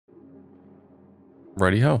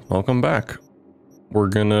Righty ho, welcome back. We're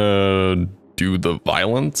gonna do the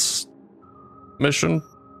violence mission,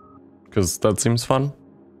 because that seems fun.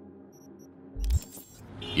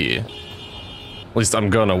 Yeah. At least I'm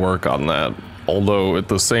gonna work on that. Although, at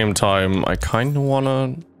the same time, I kinda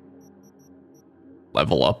wanna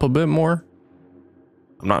level up a bit more.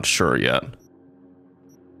 I'm not sure yet.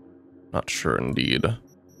 Not sure indeed.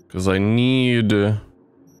 Because I need...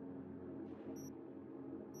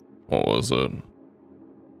 What was it?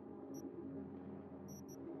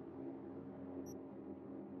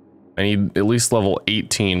 I need at least level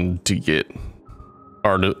 18 to get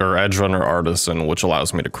Edge Runner Artisan, which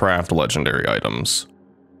allows me to craft legendary items.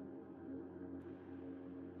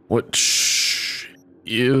 Which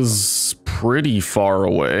is pretty far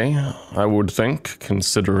away, I would think,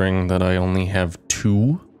 considering that I only have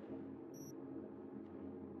 2.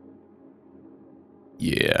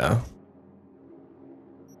 Yeah.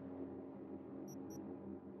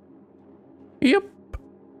 Yep.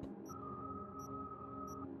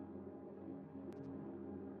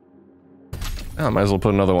 I might as well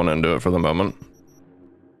put another one into it for the moment.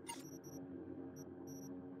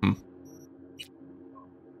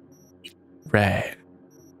 Right.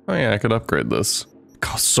 Oh yeah, I could upgrade this. It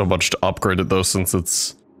costs so much to upgrade it though, since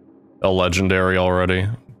it's a legendary already.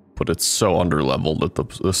 But it's so underleveled at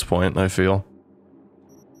this point, I feel.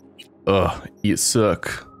 Ugh, you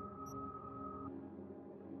suck.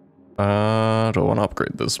 Do I want to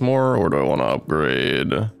upgrade this more, or do I want to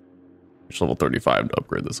upgrade... It's level 35 to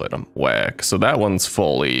upgrade this item. Whack. So that one's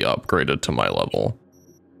fully upgraded to my level.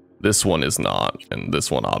 This one is not, and this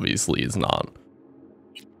one obviously is not.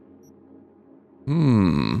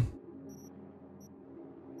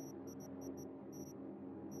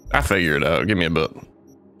 I figured it out. Give me a bit.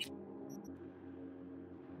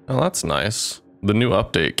 Oh, that's nice. The new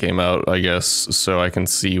update came out, I guess, so I can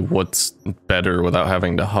see what's better without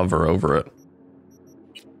having to hover over it.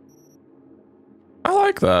 I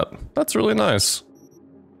like that. That's really nice.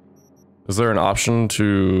 Is there an option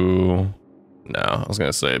to... No, I was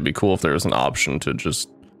gonna say it'd be cool if there was an option to just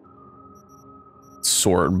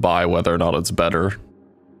sort by whether or not it's better.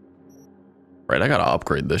 Right, I gotta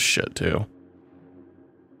upgrade this shit too.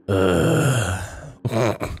 I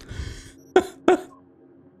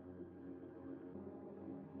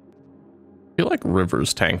feel like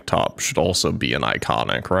River's tank top should also be an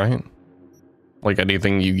iconic, right? Like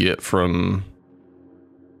anything you get from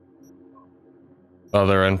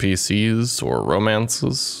other NPCs or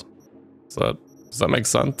romances. Does that make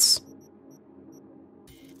sense?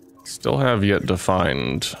 Still have yet to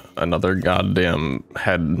find another goddamn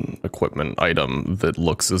head equipment item that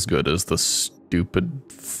looks as good as the stupid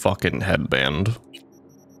fucking headband.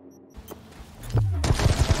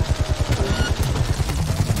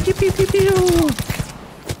 Pew, pew, pew, pew.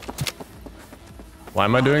 Why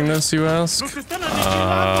am I doing this, you ask?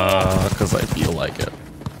 Because I feel like it.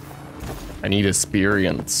 I need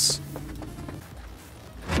experience.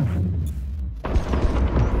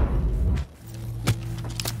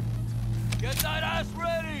 Get that ass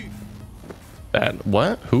ready. That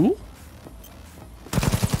what? Who?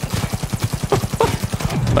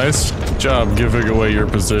 Nice job giving away your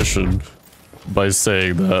position by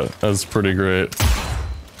saying that. That's pretty great.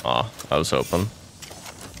 Aw, I was hoping.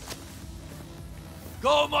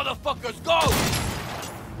 Go, motherfuckers, go!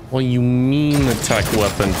 Well, you mean the tech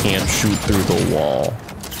weapon can't shoot through the wall?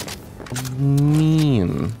 What do you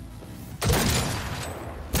mean?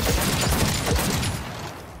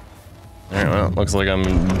 Alright, well, looks like I'm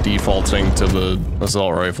defaulting to the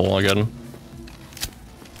assault rifle again.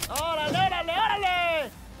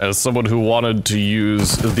 As someone who wanted to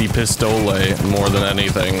use the pistole more than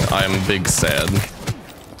anything, I'm big sad.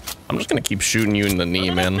 I'm just gonna keep shooting you in the knee,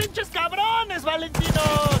 man.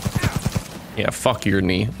 Yeah, fuck your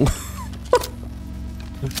knee.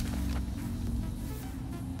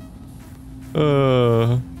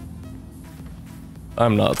 I'm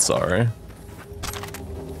not sorry.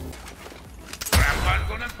 I'm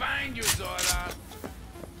gonna find you, Zora.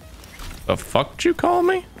 The fuck did you call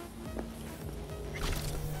me?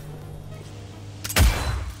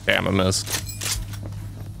 Damn, I missed.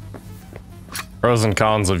 Pros and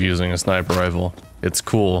cons of using a sniper rifle. It's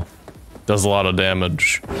cool. Does a lot of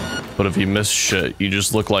damage. But if you miss shit, you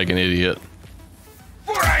just look like an idiot.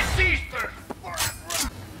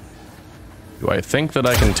 Do I think that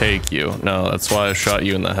I can take you? No, that's why I shot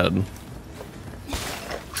you in the head.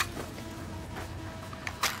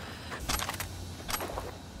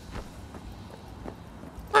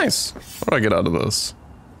 Nice. What do I get out of this?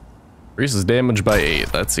 Increases damage by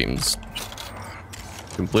 8. That seems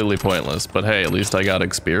completely pointless, but hey, at least I got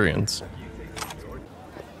experience.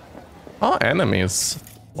 Oh, enemies.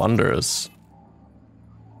 Wonders.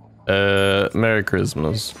 Merry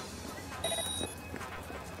Christmas.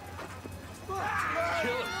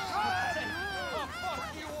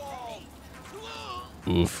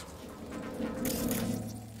 Oof.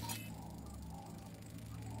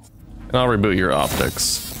 And I'll reboot your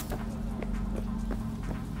optics.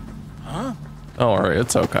 Huh? Don't worry,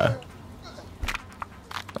 it's okay.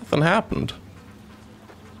 Nothing happened.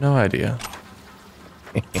 No idea.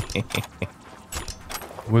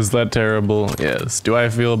 Was that terrible? Yes. Do I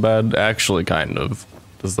feel bad? Actually, kind of.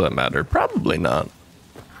 Does that matter? Probably not.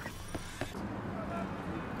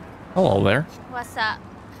 Hello there. What's up?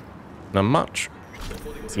 Not much.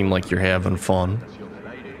 Seem like you're having fun.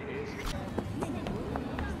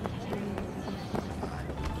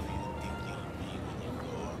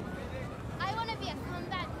 I want to be a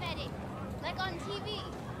combat medic, like on TV.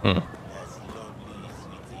 That's lovely,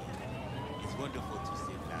 sweetie. It's wonderful to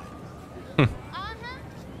see that. And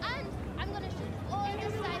I'm gonna shoot all the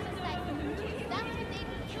cyberpunk. That's what they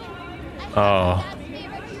do. I Oh. have Dad's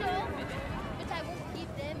favorite show, but I won't give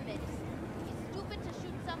them medicine. It's stupid to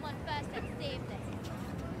shoot someone first and save them.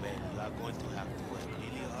 Well, you are going to have to work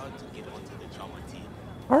really hard to get onto the trauma team.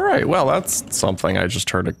 Alright, well, that's something I just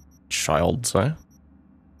heard a child say.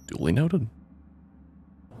 Duly noted.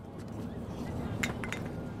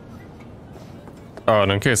 Oh,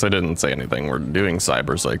 and in case I didn't say anything, we're doing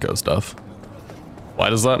cyber psycho stuff. Why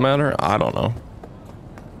does that matter? I don't know.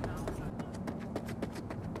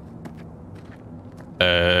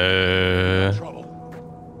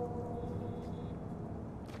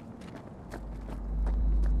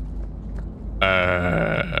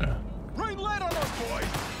 Rain lead on us, boys!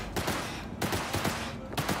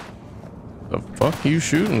 The fuck you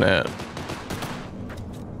shooting at?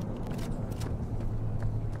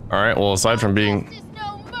 Alright, well, aside from being There's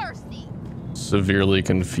no mercy. severely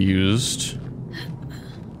confused,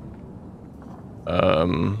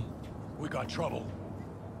 We got trouble.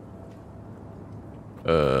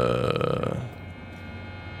 do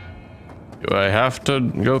I have to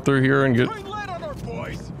go through here and get Rain lead on our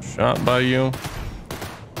boys! shot by you?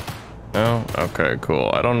 No? Okay, cool.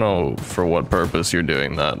 I don't know for what purpose you're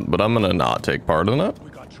doing that, but I'm gonna not take part in it. We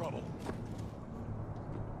got trouble.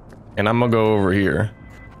 And I'm gonna go over here.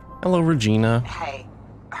 Hello, Regina. Hey,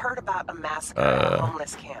 I heard about a massacre at a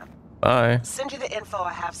homeless camp. Bye. Send you the info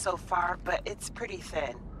I have so far, but it's pretty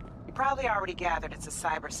thin. You probably already gathered it's a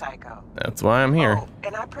cyber psycho. That's why I'm here. Oh,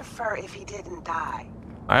 and I prefer if he didn't die.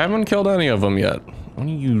 I haven't killed any of them yet. What are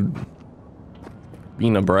you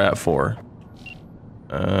being a brat for?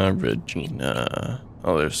 Regina.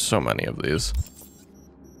 Oh, there's so many of these.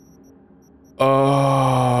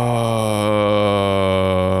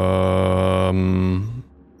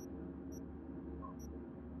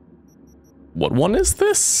 What one is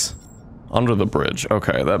this? Under the bridge.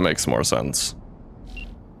 Okay, that makes more sense.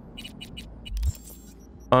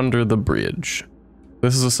 Under the bridge.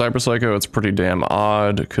 This is a cyber psycho. It's pretty damn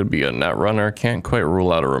odd. It could be a net runner. Can't quite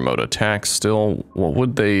rule out a remote attack still. What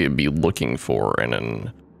would they be looking for in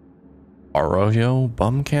an Arroyo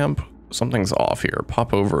bum camp? Something's off here.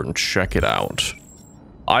 Pop over and check it out.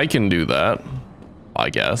 I can do that, I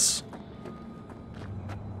guess.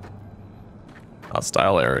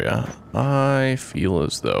 Hostile area. I feel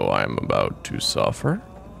as though I'm about to suffer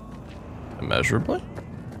immeasurably.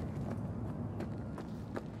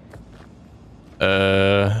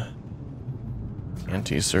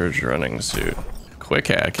 Anti-surge running suit. Quick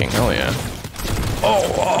hacking, hell yeah. Oh,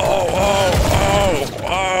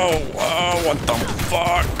 what the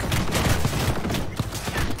fuck?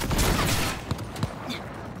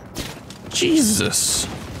 Jesus.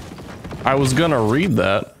 I was gonna read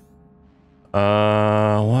that.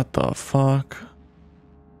 What the fuck?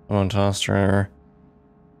 Come on, Toster.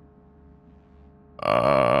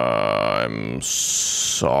 I'm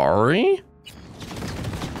sorry?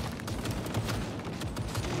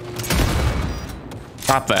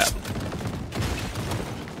 Stop that.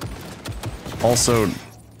 Also,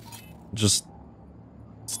 just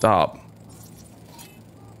stop.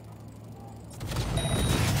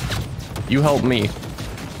 You help me.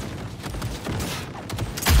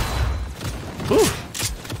 Whew.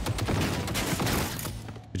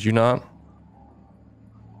 Did you not?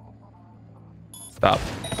 Stop.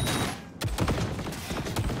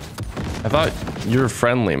 I thought you were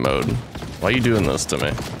friendly mode. Why are you doing this to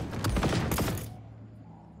me?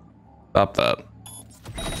 Stop that.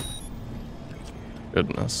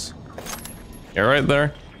 Goodness. You're right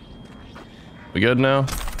there. We good now?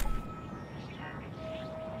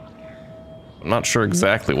 I'm not sure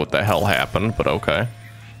exactly what the hell happened, but okay.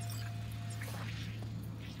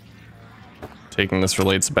 Taking this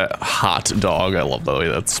relates back. Hot dog. I love the way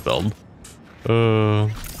that's spelled. Whatever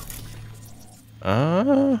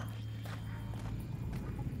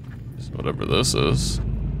this is.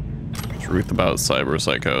 Truth about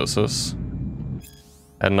cyberpsychosis.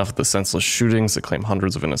 Had enough of the senseless shootings that claim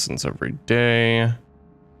hundreds of innocents every day.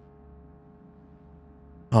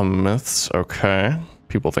 Myths, okay.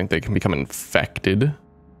 People think they can become infected.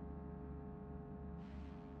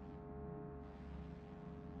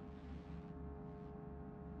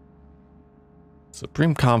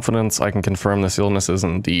 Supreme confidence, I can confirm this illness is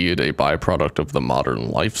indeed a byproduct of the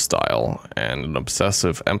modern lifestyle and an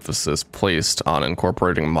obsessive emphasis placed on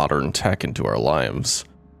incorporating modern tech into our lives.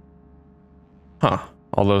 Huh.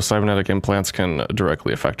 Although cybernetic implants can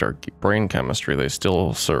directly affect our brain chemistry, they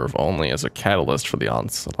still serve only as a catalyst for the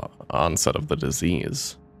onset of the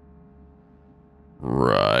disease.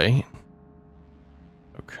 Right.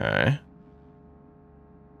 Okay.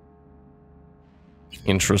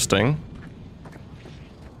 Interesting.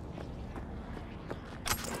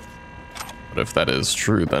 But if that is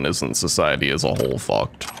true, then isn't society as a whole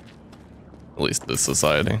fucked? At least this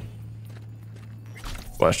society.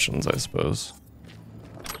 Questions, I suppose.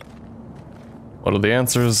 What are the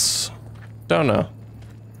answers? Don't know.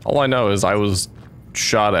 All I know is I was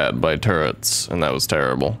shot at by turrets, and that was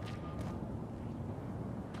terrible.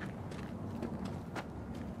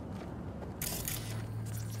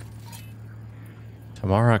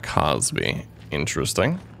 Tamara Cosby.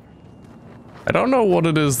 Interesting. I don't know what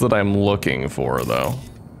it is that I'm looking for, though.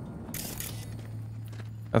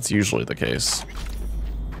 That's usually the case.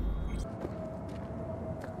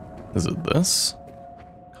 Is it this?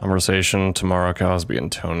 Conversation, Tamara Cosby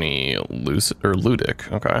and Tony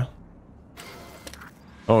Ludick. Okay.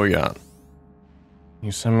 Oh, yeah.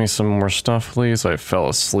 You send me some more stuff, please? I fell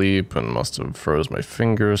asleep and must have froze my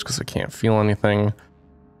fingers because I can't feel anything.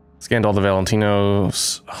 Scanned all the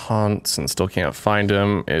Valentino's haunts and still can't find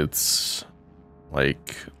him. It's...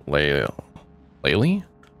 like... Laylee?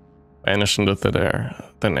 Vanished into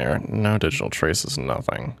thin air. No digital traces,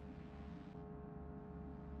 nothing.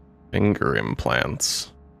 Finger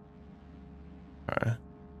implants. Okay.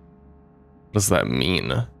 What does that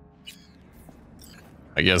mean?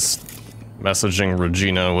 I guess messaging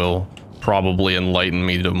Regina will probably enlighten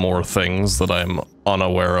me to more things that I'm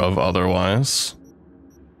unaware of otherwise.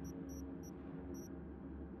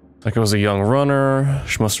 Like, I was a young runner.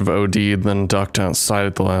 She must have OD'd, then ducked outside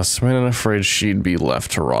at the last minute, afraid she'd be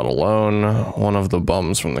left to rot alone. One of the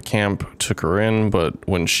bums from the camp took her in, but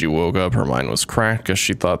when she woke up, her mind was cracked because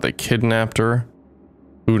she thought they kidnapped her.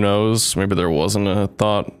 Who knows? Maybe there wasn't a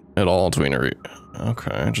thought at all between her.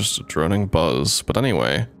 Okay, just a droning buzz. But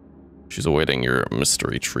anyway, she's awaiting your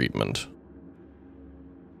mystery treatment.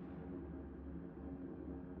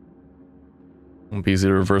 Won't be easy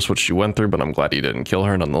to reverse what she went through, but I'm glad you didn't kill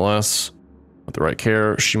her nonetheless. With the right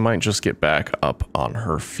care, she might just get back up on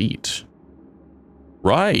her feet.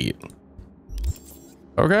 Right.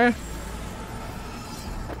 Okay.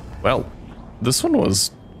 Well, this one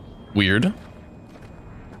was weird.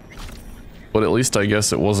 But at least I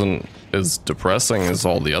guess it wasn't as depressing as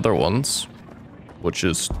all the other ones, which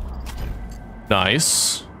is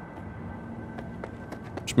nice.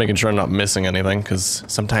 Just making sure I'm not missing anything, because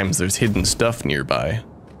sometimes there's hidden stuff nearby.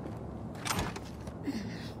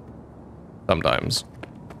 Sometimes.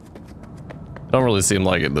 Don't really seem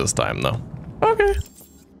like it this time, though. Okay.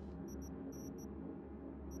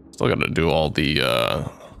 Still gotta do all the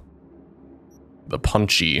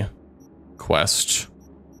punchy quest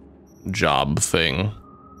job thing,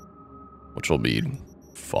 which will be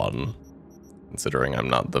fun, considering I'm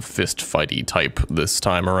not the fist fighty type this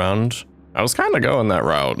time around. I was kind of going that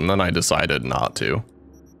route, and then I decided not to,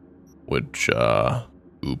 which,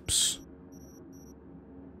 oops.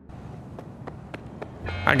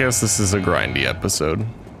 I guess this is a grindy episode.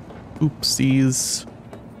 Oopsies.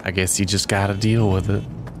 I guess you just gotta deal with it.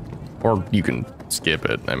 Or you can skip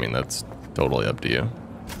it. I mean, that's totally up to you.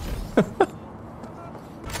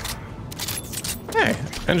 Hey,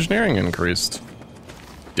 engineering increased.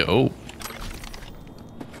 Dope.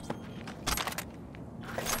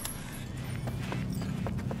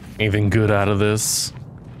 Anything good out of this?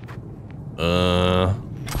 Oh,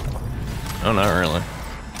 not really.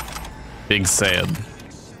 Big sad.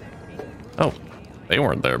 Oh, they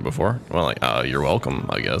weren't there before. Well, like, you're welcome,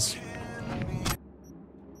 I guess.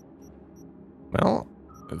 Well,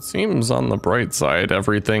 it seems on the bright side,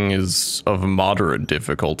 everything is of moderate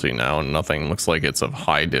difficulty now, and nothing looks like it's of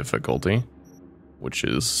high difficulty, which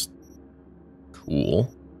is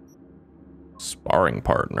cool. Sparring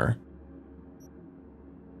partner.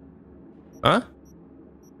 Huh?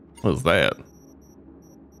 What was that?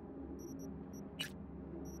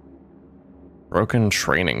 Broken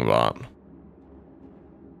training bot.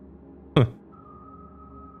 Huh.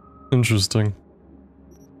 Interesting.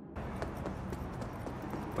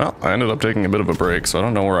 Well, I ended up taking a bit of a break, so I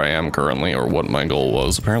don't know where I am currently or what my goal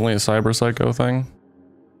was. Apparently a cyber psycho thing?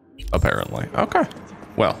 Apparently. Okay.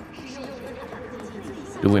 Well.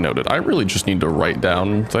 Duly noted. I really just need to write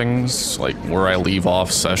down things, like where I leave off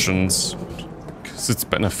sessions. Because it's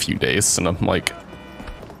been a few days and I'm like,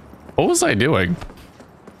 what was I doing?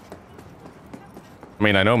 I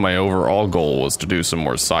mean, I know my overall goal was to do some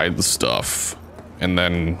more side stuff and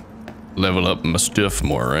then level up my stuff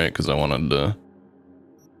more, right? Because I want to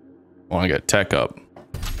get tech up.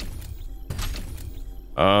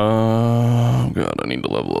 Oh god, I need to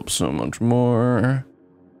level up so much more.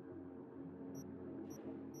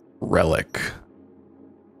 Relic.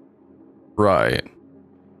 Right.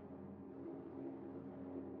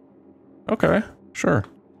 Okay, sure.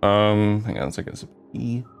 Hang on a second.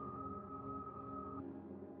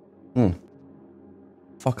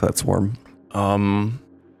 Fuck, that's warm. So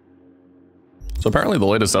apparently the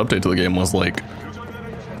latest update to the game was like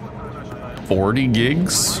 40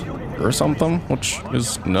 gigs or something, which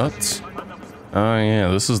is nuts. Oh yeah,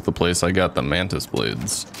 this is the place I got the mantis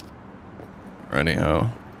blades.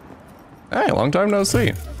 Anyhow. Hey, long time no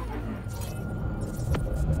see.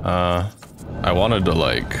 I wanted to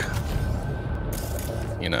like,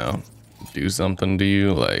 you know, do something to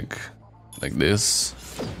you like this.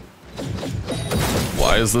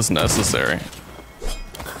 Why is this necessary?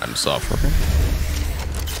 I'm suffering.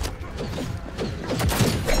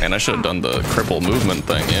 And I should have done the cripple movement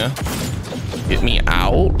thing, yeah? Get me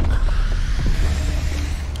out?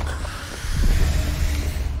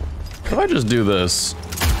 If I just do this,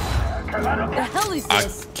 The hell is I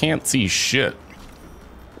this? can't see shit.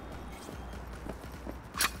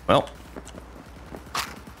 Well,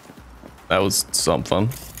 that was something.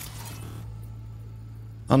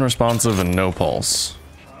 Unresponsive and no pulse.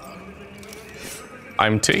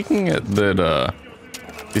 I'm taking it that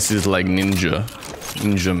this is like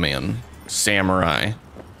ninja man, samurai.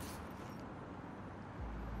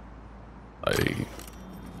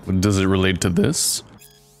 Does it relate to this?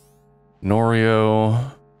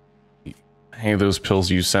 Norio. Hey, those pills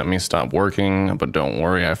you sent me stopped working, but don't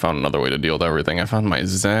worry, I found another way to deal with everything. I found my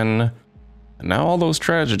zen, and now all those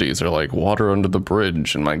tragedies are like water under the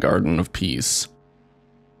bridge in my garden of peace.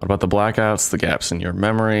 What about the blackouts, the gaps in your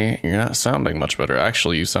memory? You're not sounding much better.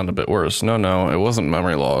 Actually, you sound a bit worse. No, it wasn't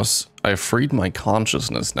memory loss. I freed my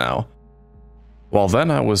consciousness now. While then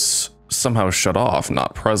I was somehow shut off,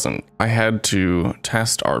 not present. I had to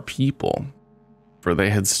test our people, for they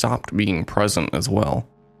had stopped being present as well.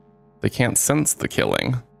 They can't sense the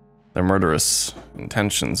killing. Their murderous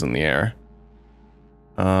intentions in the air.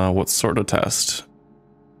 What sort of test?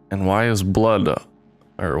 And why is there blood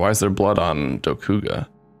on Dokuga?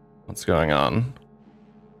 What's going on?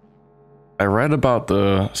 I read about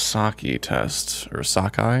the Saki test, or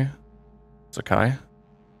Sakai? I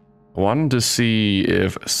wanted to see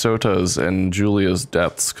if Sota's and Julia's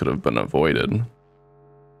deaths could have been avoided.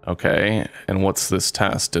 Okay, and what's this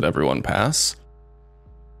test? Did everyone pass?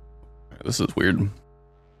 This is weird.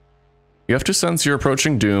 You have to sense you're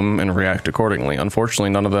approaching doom and react accordingly.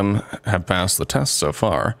 Unfortunately, none of them have passed the test so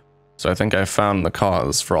far, so I think I've found the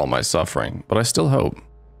cause for all my suffering, but I still hope.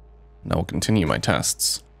 And I will continue my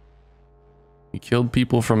tests. You killed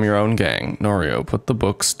people from your own gang. Norio, put the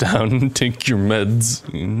books down and take your meds.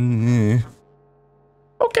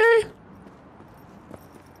 Okay.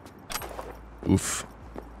 Oof.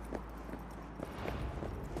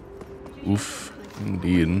 Oof,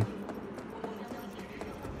 indeed.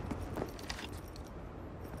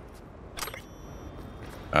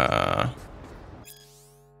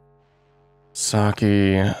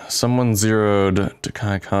 Saki, someone zeroed to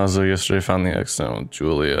Kaikazu yesterday, found the accident with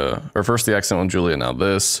Julia. Or first the accident with Julia, now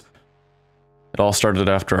this. It all started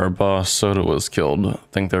after our boss, Soda, was killed.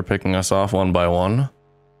 Think they're picking us off one by one?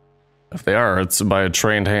 If they are, it's by a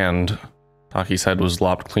trained hand. Taki's head was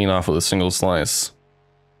lopped clean off with a single slice.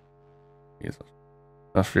 Jesus.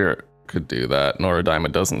 I fear it could do that, nor a dime a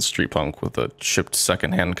dozen street punk with a chipped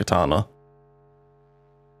second-hand katana.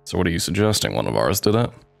 So what are you suggesting? One of ours did it?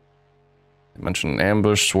 They mentioned an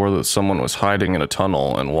ambush, swore that someone was hiding in a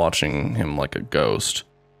tunnel and watching him like a ghost.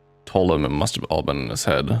 Told him it must have all been in his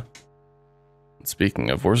head. And speaking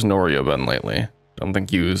of, where's Norio been lately? Don't think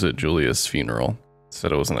he was at Julia's funeral.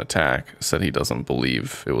 Said it was an attack. Said he doesn't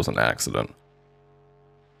believe it was an accident.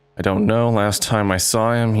 I don't know. Last time I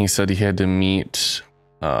saw him, he said he had to meet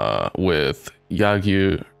with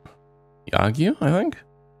Yagyu, I think?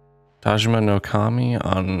 Tajima no Kami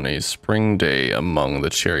on a spring day among the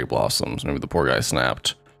cherry blossoms. Maybe the poor guy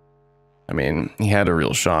snapped. I mean, he had a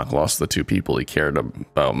real shock, lost the two people he cared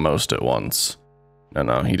about most at once.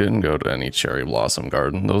 No, he didn't go to any cherry blossom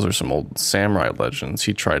garden. Those are some old samurai legends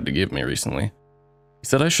he tried to give me recently. He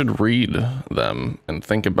said I should read them and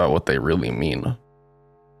think about what they really mean.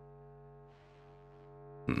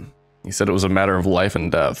 He said it was a matter of life and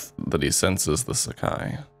death that he senses the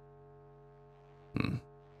Sakai.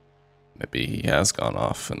 Maybe he has gone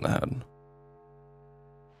off in the head.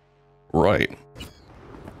 Right.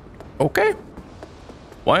 Okay.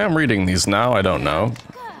 Why I'm reading these now, I don't know.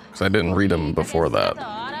 Because I didn't read them before that.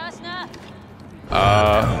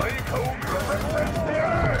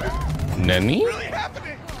 Nenny?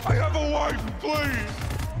 I have a wife,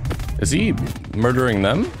 please. Is he murdering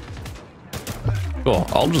them? Cool,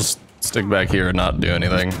 I'll just stick back here and not do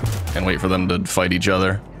anything and wait for them to fight each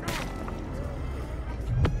other.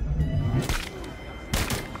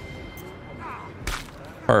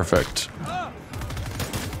 Perfect.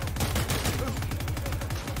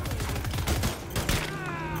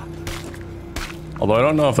 Although I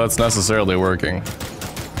don't know if that's necessarily working.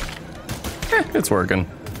 It's working.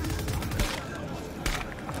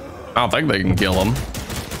 I don't think they can kill him.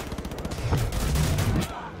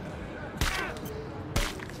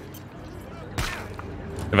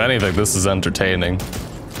 If anything, this is entertaining.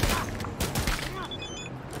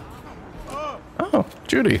 Oh,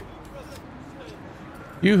 Judy.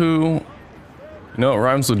 Yoo-hoo. You know what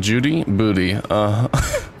rhymes with Judy? Booty. You're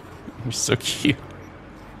so cute.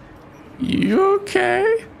 You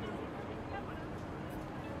okay?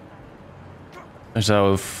 There's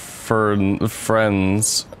how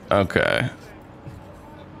friends. Okay.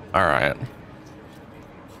 Alright.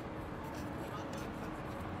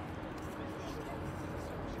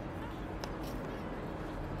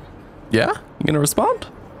 Yeah? You gonna respond?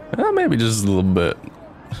 Maybe just a little bit.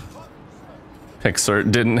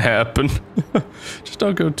 Pixar didn't happen. Just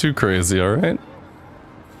don't go too crazy, alright?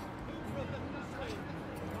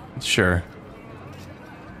 Sure.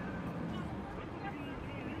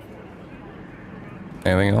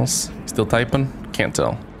 Anything else? Still typing? Can't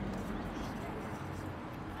tell.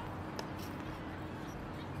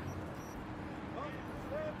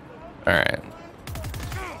 Alright.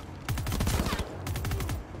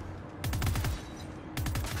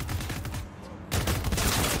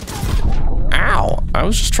 Ow! I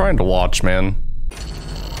was just trying to watch, man.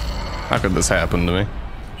 How could this happen to me?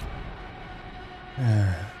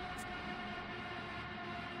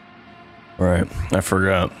 Right, I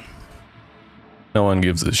forgot. No one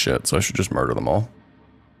gives a shit, so I should just murder them all.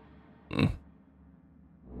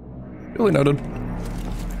 Really noted.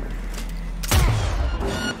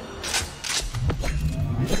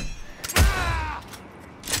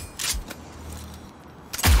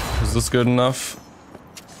 Is this good enough?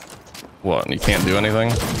 What, you can't do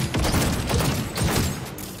anything?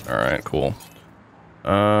 Alright, cool.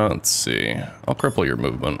 Let's see. I'll cripple your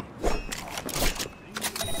movement.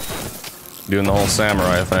 Doing the whole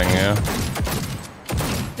samurai thing, yeah?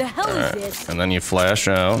 The hell is this? And then you flash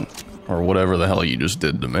out, or whatever the hell you just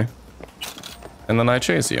did to me. And then I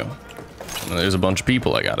chase you. And there's a bunch of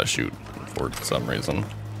people I gotta shoot for some reason.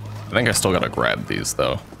 I think I still gotta grab these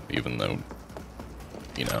though, even though,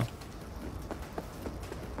 you know.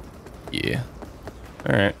 Yeah.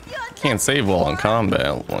 Alright. Can't save while in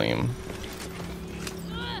combat, lame.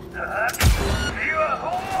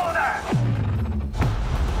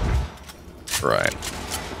 Right.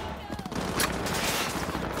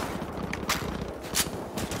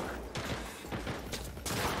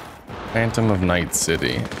 Phantom of Night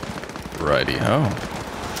City. Righty ho.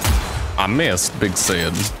 I missed, Big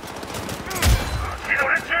Sid.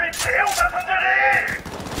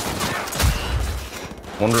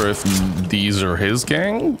 Wonder if these are his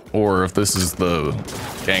gang, or if this is the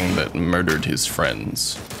gang that murdered his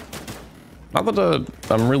friends. Not that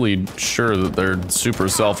I'm really sure that they're super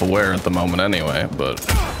self-aware at the moment anyway, but,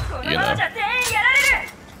 you know.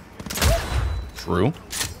 True.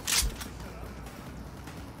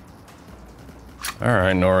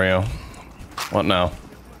 Alright, Norio. What now?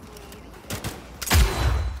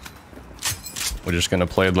 We're just gonna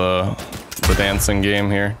play the dancing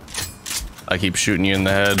game here. I keep shooting you in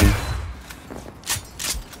the head.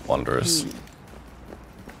 Wondrous.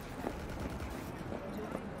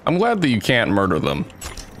 I'm glad that you can't murder them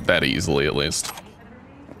that easily, at least.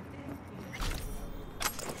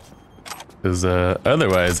 Because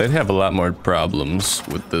otherwise, I'd have a lot more problems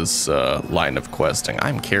with this line of questing.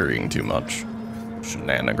 I'm carrying too much.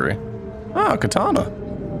 Shenanigans. Ah, katana.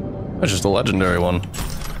 That's just a legendary one.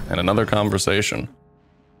 And another conversation.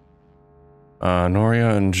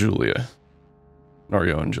 Norio and Julia.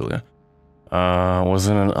 Was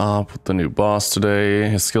in an op with the new boss today.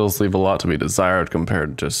 His skills leave a lot to be desired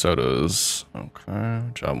compared to Soto's. Okay,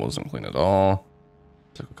 job wasn't clean at all.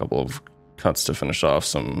 Took a couple of cuts to finish off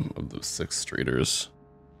some of the 6 streeters.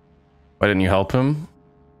 Why didn't you help him?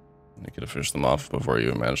 You could have finished them off before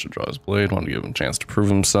you managed to draw his blade. Wanted to give him a chance to prove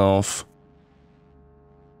himself.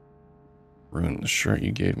 Ruined the shirt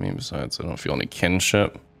you gave me. Besides, I don't feel any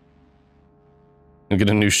kinship. You'll get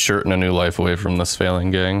a new shirt and a new life away from this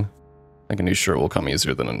failing gang. I think a new shirt will come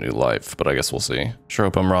easier than a new life, but I guess we'll see. Sure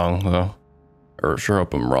hope I'm wrong, though. Sure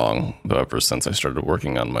hope I'm wrong, though ever since I started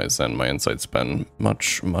working on my Zen, my insight's been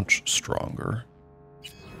much, much stronger.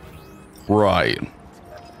 Right.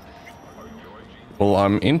 Well,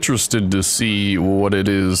 I'm interested to see what it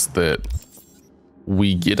is that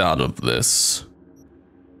we get out of this.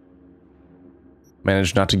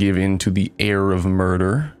 Managed not to give in to the air of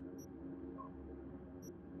murder.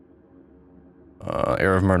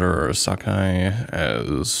 Air of Murder, or Sakai,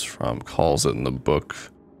 as Fromm calls it in the book,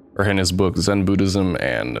 or in his book Zen Buddhism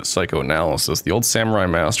and Psychoanalysis. The old samurai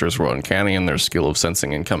masters were uncanny in their skill of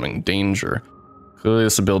sensing incoming danger. Clearly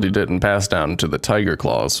this ability didn't pass down to the tiger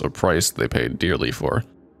claws, a price they paid dearly for.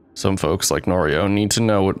 Some folks, like Norio, need to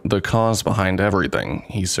know the cause behind everything.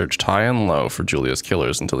 He searched high and low for Julia's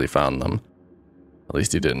killers until he found them. At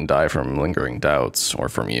least he didn't die from lingering doubts, or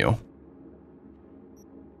from you.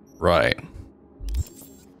 Right.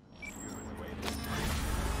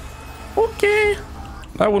 Okay.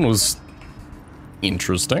 That one was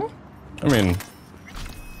interesting. I mean,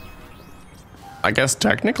 I guess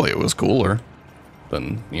technically it was cooler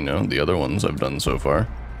than, you know, the other ones I've done so far.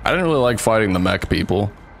 I didn't really like fighting the mech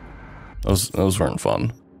people. Those weren't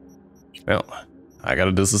fun. Well, I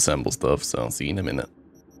gotta disassemble stuff, so I'll see you in a minute.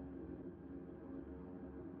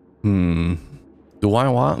 Do I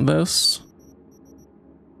want this?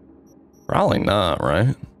 Probably not,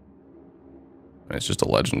 right? It's just a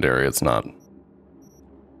legendary, it's not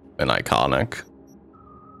an iconic.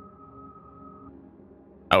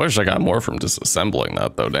 I wish I got more from disassembling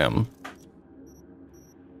that though, damn.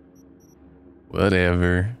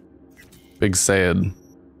 Whatever. Big sad.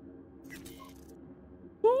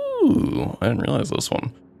 Ooh, I didn't realize this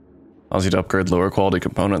one. Allows you to upgrade lower quality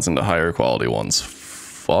components into higher quality ones.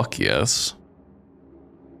 Fuck yes.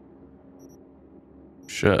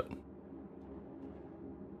 Shit.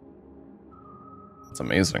 That's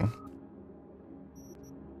amazing.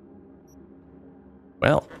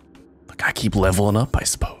 Well, look, I keep leveling up, I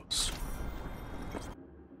suppose.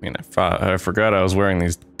 I mean, I forgot I was wearing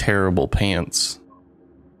these terrible pants.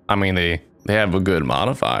 I mean, they have a good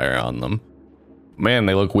modifier on them. Man,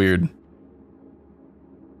 they look weird.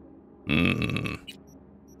 Gotta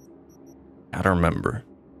remember,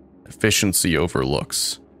 efficiency over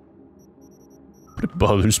looks. But it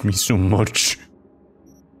bothers me so much.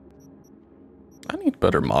 I need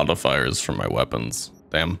better modifiers for my weapons.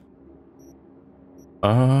 Damn.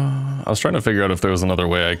 I was trying to figure out if there was another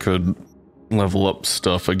way I could level up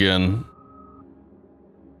stuff again.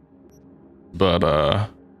 But,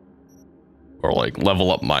 or like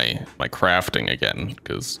level up my crafting again,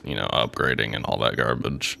 because, you know, upgrading and all that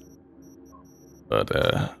garbage. But,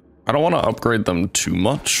 I don't want to upgrade them too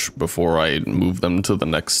much before I move them to the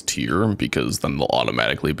next tier, because then they'll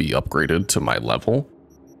automatically be upgraded to my level.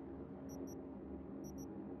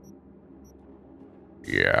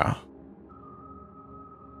 Yeah.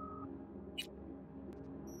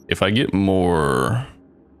 If I get more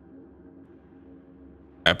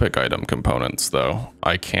epic item components, though,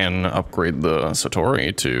 I can upgrade the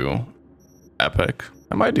Satori to epic.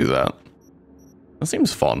 I might do that. That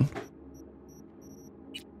seems fun.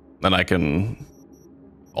 Then I can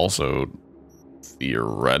also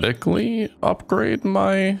theoretically upgrade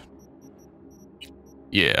my...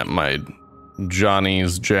 yeah, my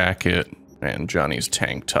Johnny's jacket and Johnny's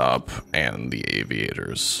tank top and the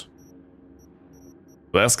aviators.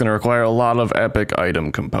 That's gonna require a lot of epic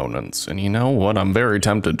item components, and you know what? I'm very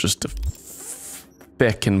tempted just to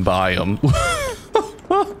frickin' buy them.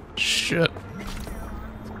 Shit.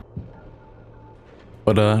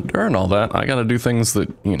 But during all that, I gotta do things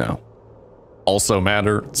that, you know, also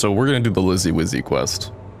matter. So we're gonna do the Lizzie Wizzy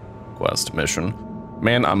quest mission.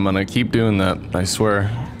 Man, I'm gonna keep doing that, I swear.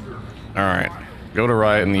 Alright. Go to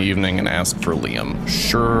Riot in the evening and ask for Liam.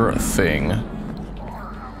 Sure thing.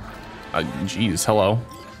 Jeez, hello.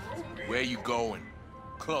 Where you going?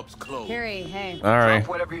 Club's closed. Kerry, hey. Alright.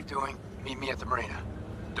 Whatever you're doing, meet me at the marina.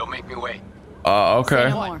 Don't make me wait. Okay. Say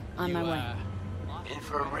no more. On my way. In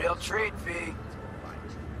for a real treat, V.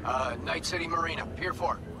 Night City Marina, Pier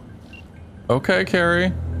 4. Okay,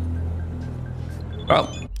 Kerry.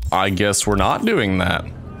 Well, I guess we're not doing that.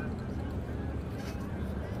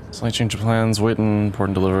 Slight change of plans, waiting,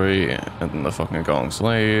 important delivery, and the fucking gong's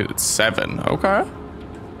late. It's 7. Okay.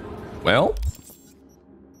 Well.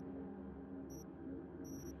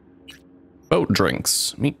 Boat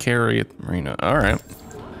drinks. Meet Kerry at the marina. Alright.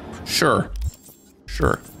 Sure.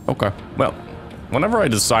 Sure. Okay. Well, whenever I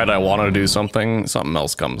decide I want to do something, something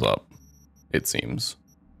else comes up. It seems.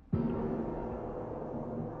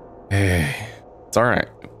 Hey. It's alright.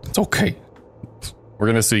 It's okay. We're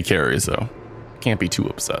gonna see Kerry, so can't be too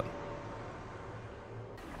upset.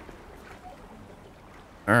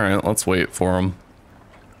 Alright, let's wait for him.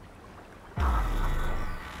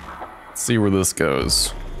 Let's see where this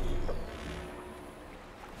goes.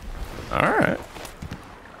 Alright.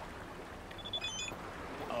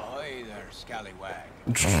 Ahoy there, scallywag.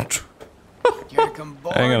 Hang Care to come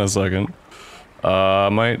aboard? on a second.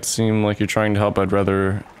 Might seem like you're trying to help. I'd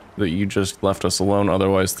rather that you just left us alone,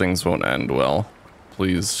 otherwise things won't end well.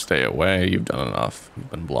 Please stay away. You've done enough. You've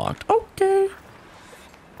been blocked. Okay.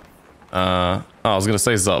 Oh, I was gonna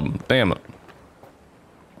say something. Damn it.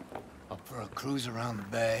 Up for a cruise around the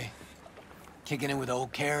bay. Kicking in with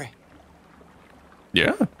old Kerry.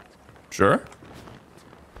 Yeah. Sure.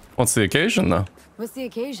 What's the occasion, though? What's the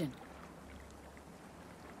occasion?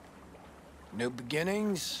 New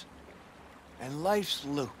beginnings and life's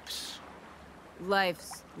loops.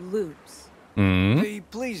 Life's loops. Hmm.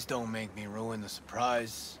 Please don't make me ruin the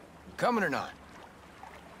surprise. Coming or not?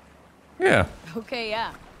 Yeah. Okay,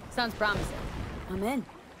 yeah. Sounds promising. I'm in.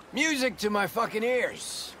 Music to my fucking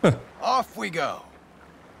ears. Off we go.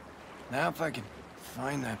 Now if I can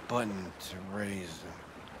find that button to raise them.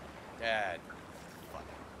 Dad.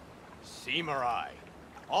 Samurai.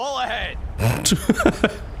 All ahead.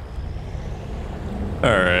 All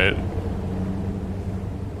right.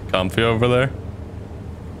 Comfy over there,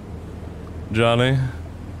 Johnny.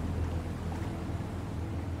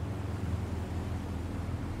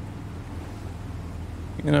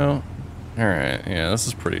 You know, all right. Yeah, this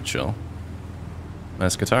is pretty chill.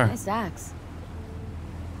 Nice guitar. Nice axe.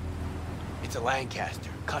 It's a Lancaster,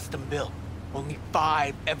 custom built. Only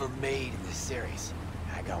 5 ever made in this series.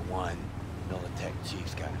 I got one. Militech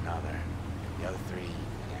Chief's got another. The other 3,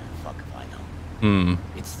 yeah, fuck if I know. Hmm.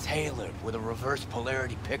 It's tailored with a reverse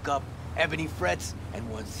polarity pickup, ebony frets, and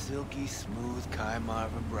one silky smooth Kaimar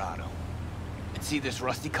vibrato. And see this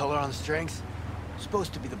rusty color on the strings?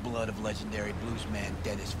 Supposed to be the blood of legendary bluesman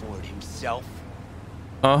Dennis Ford himself.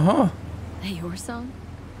 Uh-huh. That your song?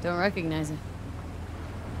 Don't recognize it.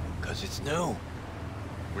 'Cause it's new.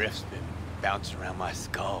 Riff's been bouncing around my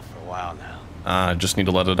skull for a while now. I just need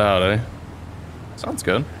to let it out, eh? Sounds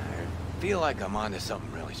good. I feel like I'm onto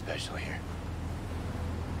something really special here.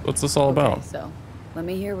 What's this all about? Okay, so let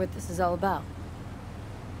me hear what this is all about.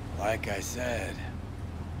 Like I said,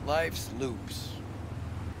 life's loops.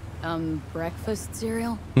 Breakfast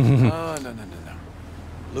cereal? Oh, no.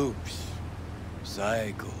 Loops.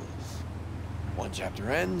 Cycles. One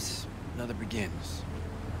chapter ends, another begins.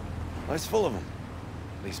 Life's full of them.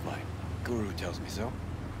 At least my guru tells me so.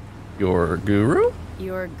 Your guru?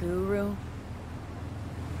 Your guru?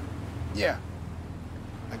 Yeah.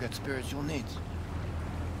 I got spiritual needs.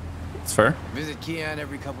 It's fair. Visit Kian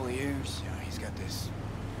every couple of years. You know, he's got this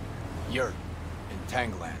yurt in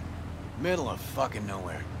Tangland. Middle of fucking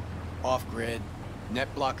nowhere. Off-grid, net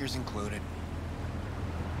blockers included.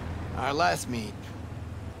 Our last meet,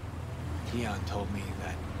 Kian told me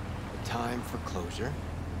that the time for closure,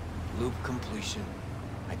 loop completion,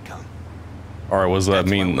 had come. All right, what does that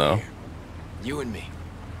That's why mean, we're though? here. You and me.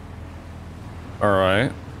 All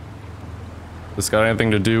right. This got anything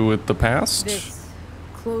to do with the past? This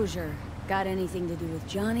closure got anything to do with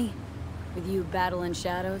Johnny? With you battling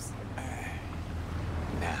shadows?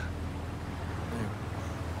 Nah.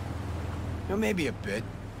 No, maybe a bit.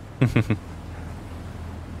 Because,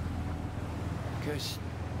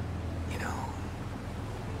 you know,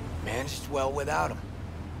 managed well without him.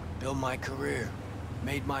 Built my career.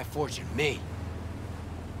 Made my fortune. Me.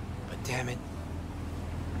 But damn it,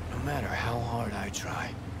 no matter how hard I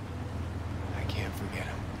try, I can't forget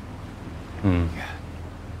him. Hmm. God,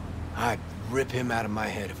 I'd rip him out of my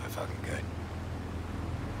head if I fucking could.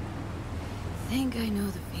 I think I know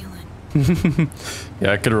the feeling.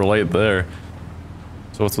 Yeah, I could relate there.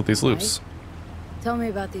 So what's with these loops? Tell me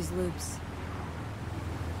about these loops.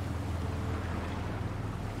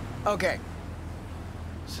 Okay.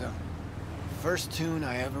 So, first tune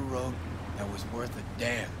I ever wrote that was worth a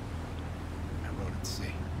damn, I wrote at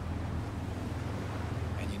sea.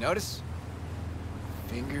 And you notice?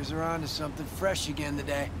 Fingers are on to something fresh again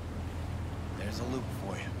today. There's a loop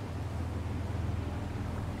for you.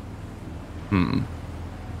 Hmm.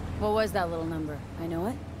 What was that little number? I know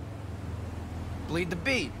it? Bleed the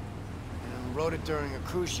beat. wrote it during a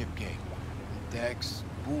cruise ship gig. Decks,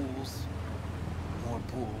 pools, more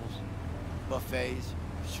pools, buffets,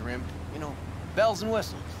 shrimp, you know, bells and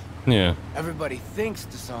whistles. Yeah. Everybody thinks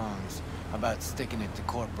the song's about sticking it to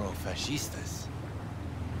corporo fascistas.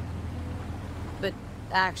 But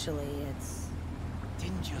actually, it's...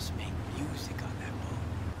 Didn't just make music on that boat.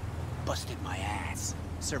 Busted my ass.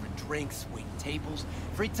 Serving drinks, waiting tables.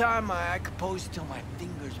 Free time, I composed till my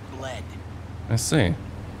fingers bled. I see.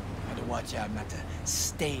 Had to watch out not to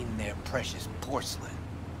stain their precious porcelain.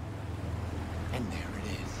 And there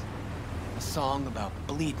it is. A song about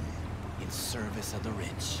bleeding in service of the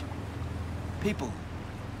rich. People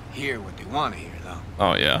hear what they want to hear, though.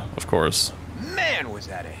 Oh yeah, of course. Man, was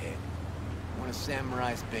that a hit. One of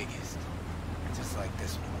Samurai's biggest. Just like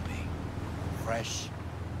this one will be. Fresh,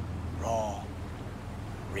 raw,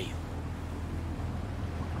 real.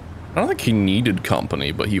 I don't think he needed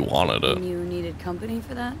company, but he wanted it. You needed company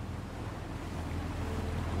for that?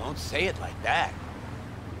 Don't say it like that.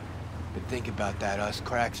 Been thinking about that Us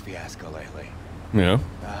Cracks fiasco lately. Yeah.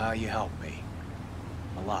 About how you helped me.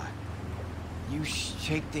 A lot. You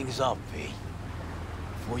shake things up, V.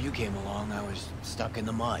 Before you came along, I was stuck in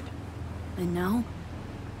the mud. And now?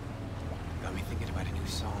 Got me thinking about a new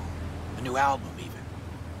song. A new album, even.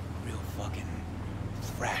 A real fucking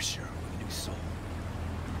thrasher with a new soul.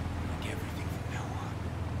 Like everything from now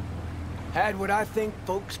on. Had what I think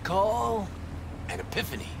folks call an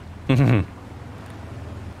epiphany.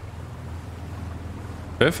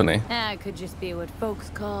 Epiphany. It could just be what folks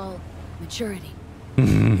call maturity.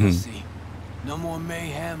 You'll see. No more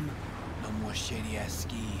mayhem. No more shady-ass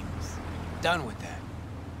schemes. Done with that.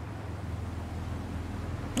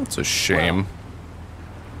 It's a shame.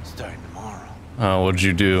 Starting tomorrow. Oh, what'd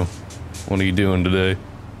you do? What are you doing today?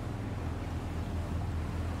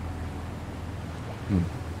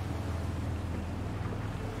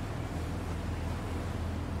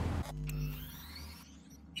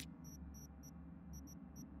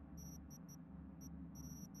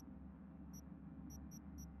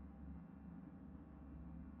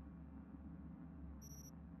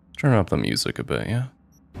 Turn up the music a bit, yeah?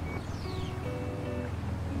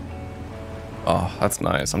 Oh, that's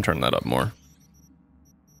nice. I'm turning that up more.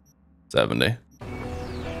 70.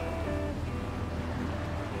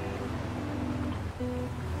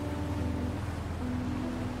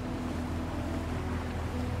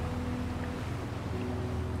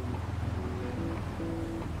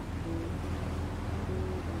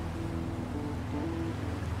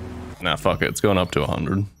 Nah, fuck it. It's going up to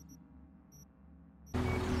 100.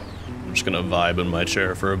 I'm just gonna vibe in my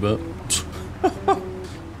chair for a bit.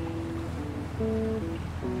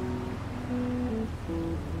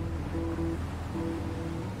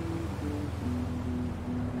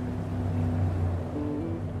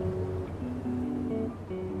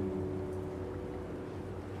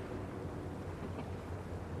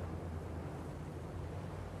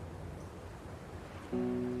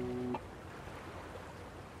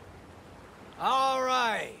 All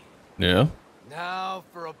right. Yeah. Now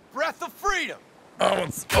for a breath of freedom. Oh,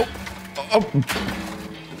 it's, oh.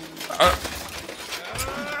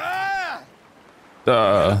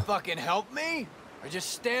 Fucking help me? Or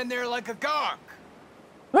just stand there like a gonk?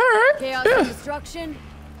 Alright. Chaos and destruction?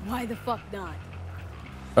 Why the fuck not?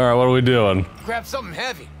 Alright, what are we doing? Grab something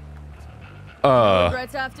heavy.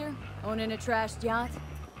 Regrets after? Owning a trashed yacht?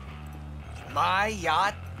 My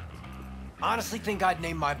yacht? Honestly think I'd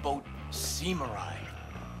name my boat Samurai.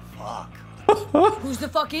 Fuck. Whose the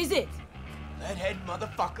fuck is it? Leadhead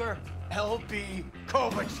motherfucker, LB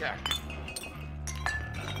Kovacek.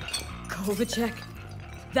 Kovacek?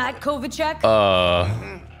 That Kovacek?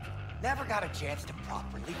 Never got a chance to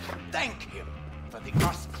properly thank him for the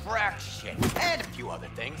Us Crack shit and a few other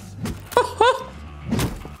things.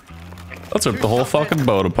 Let's rip the whole fucking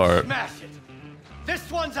boat apart. Smash it.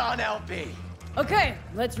 This one's on LB. Okay,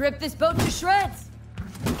 let's rip this boat to shreds.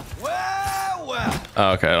 Well.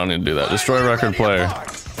 Oh, okay, I don't need to do that. Destroy record player.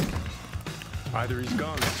 Either he's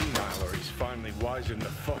gone senile or he's finally wising the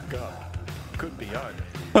fuck up. Could be either.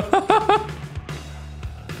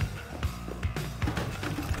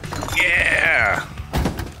 Yeah.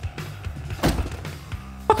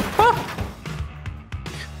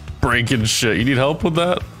 Breaking shit. You need help with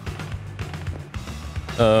that?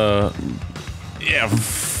 Yeah.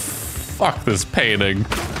 Fuck this painting.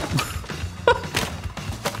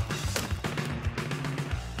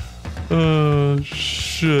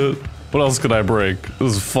 Shit. What else could I break?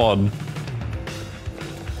 This is fun.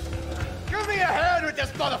 Give me a hand with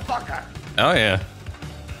this motherfucker. Oh yeah.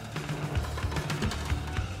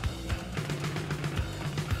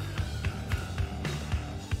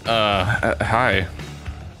 Hi.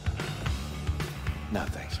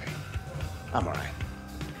 I'm alright.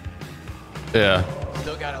 Yeah.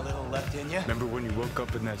 Still got a little left in you? Remember when you woke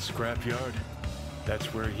up in that scrapyard?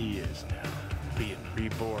 That's where he is now, being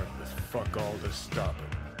reborn with fuck all to stop him.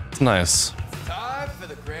 It's nice. Time for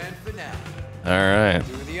the grand finale. All right.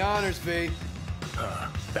 Do the honors, V.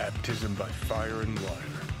 Baptism by fire and water.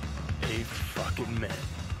 Hey fucking man.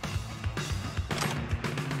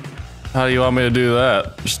 How do you want me to do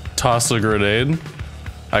that? Just toss a grenade?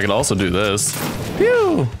 I could also do this.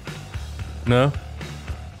 Pew! No?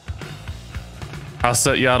 I'll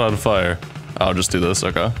set yacht on fire. I'll just do this,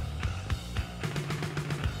 okay.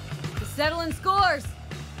 Settling scores.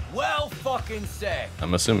 Well fucking said.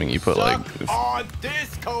 I'm assuming you put like, on this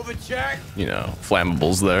COVID check. you know,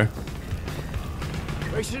 flammables there.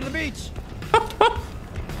 Race to the beach.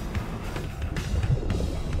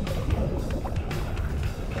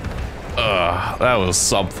 That was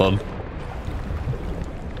something.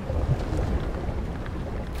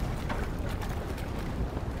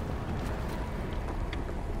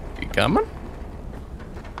 You coming?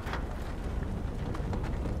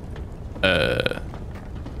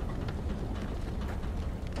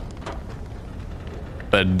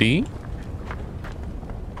 Buddy?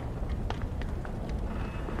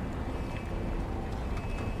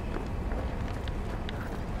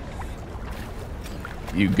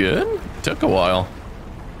 You good? Took a while.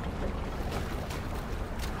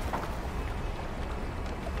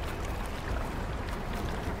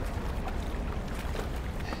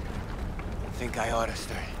 I think I ought to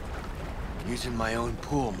start using my own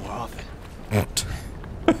pool more often.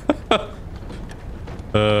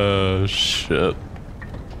 Shit.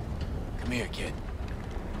 Come here, kid.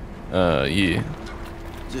 Yeah.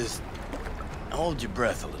 Just hold your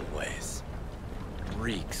breath a little ways.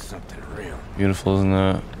 Reeks something real. Beautiful, isn't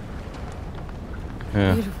that?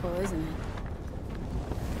 Yeah. Beautiful, isn't it?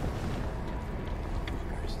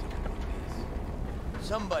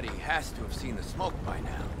 Somebody has to have seen the smoke by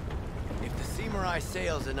now. If the Samurai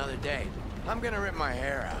sails another day, I'm gonna rip my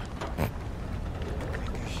hair out. I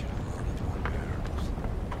think I should have loaded more barrels.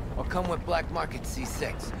 Or come with Black Market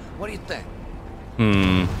C6. What do you think?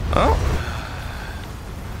 Oh,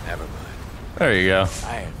 Never mind. there you go. I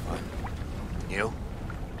had fun. You?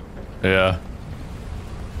 Yeah.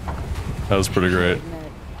 That was pretty great.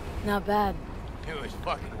 Admit, not bad. It was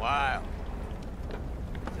fucking wild.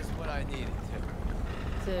 Just what I needed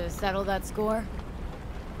To settle that score?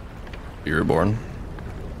 You were born.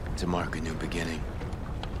 to mark a new beginning.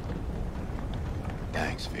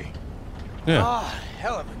 Thanks, V. Yeah. Ah,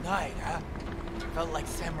 hell of a night, huh? Felt like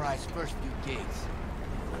Samurai's first few gigs.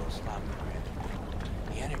 A little sloppy,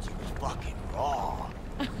 Red. The energy was fucking raw.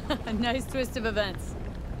 A nice twist of events.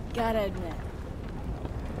 Gotta admit.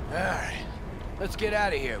 Alright, let's get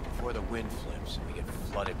out of here before the wind flips and we get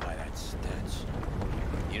flooded by that stench.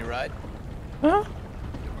 Need a ride? Huh?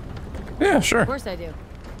 Yeah, sure. Of course I do.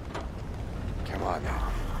 Come on now.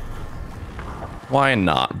 Why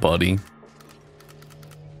not, buddy?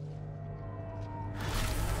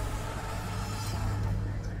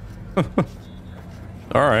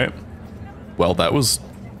 All right. Well, that was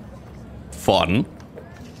fun.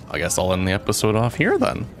 I guess I'll end the episode off here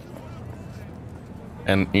then.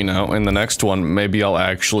 And, you know, in the next one, maybe I'll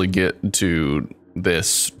actually get to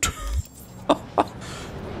this.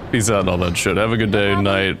 Peace out and all that shit. Have a good day,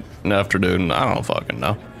 night, afternoon. I don't fucking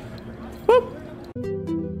know.